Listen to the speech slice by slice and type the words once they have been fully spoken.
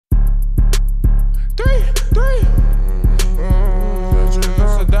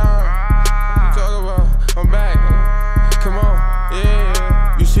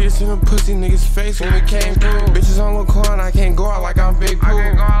in a pussy nigga's face when we came through. Bitches on Lil' Quan, I can't go out like I'm Big Pooh.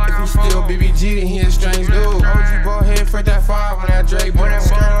 If he still BBG, then he a strange dude. OG ball head, fret that 5 on that Drake boy.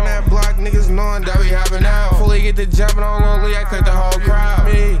 Skirt on that block, niggas knowing that we hopping out. Fully get the jumping on lonely, I cut the whole crowd.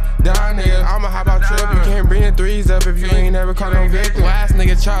 Me, die nigga, I'ma hop out trip. You can't bring the threes up if you ain't never caught no victim. Last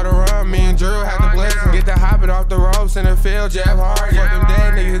nigga try to run, me and Drew had to blitz him. Get the hopping off the ropes in the field, Jeff Hardy. Fuck them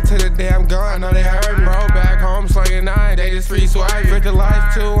dead niggas until the day I'm gone, I know they heard me. Bro, back home slinging 9, they just free swipe. 50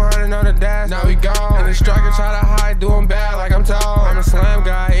 life, 200 on the dash, now we gone. And the striker try to hide, doing bad like I'm told. I'm a slam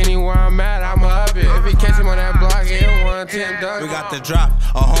guy, anywhere I'm at, I'ma up it. If he catch him on that block, he don't want to done. We got the drop,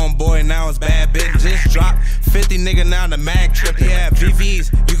 a homeboy now it's bad bitch, just drop. 50 nigga now the mag trip, yeah,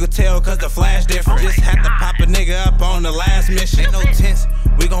 VVs, you could tell cause the flash different. Just had to pop a nigga up on the last mission. Ain't no tense,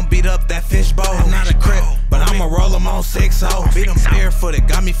 we gon' beat up that fishbowl. I'm not a crip, but I'ma roll him on 6-0. Beat him barefooted,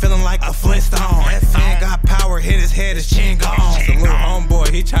 got me feeling like a Flintstone. That fan got power, hit his head, his chin gone. The little homeboy,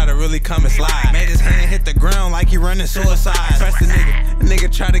 he try to really come and slide. Made his hand hit the ground like he running suicide. Press the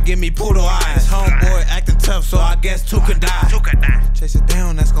nigga try to give me poodle eyes. Homeboy acting tough, so I guess 2 could die. Chase it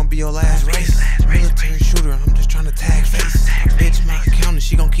down, that's gonna be your last race. Military shooter, I'm just trying to tag face. Bitch, my accountant,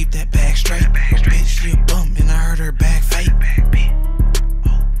 she gon' keep that bag straight. Bitch, she a bum, and I heard her bag fake.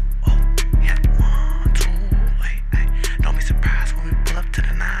 Don't be surprised when we pull up to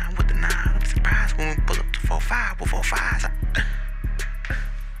the 9 with the 9. Don't be surprised when we pull up to 4-5 with 4-5s.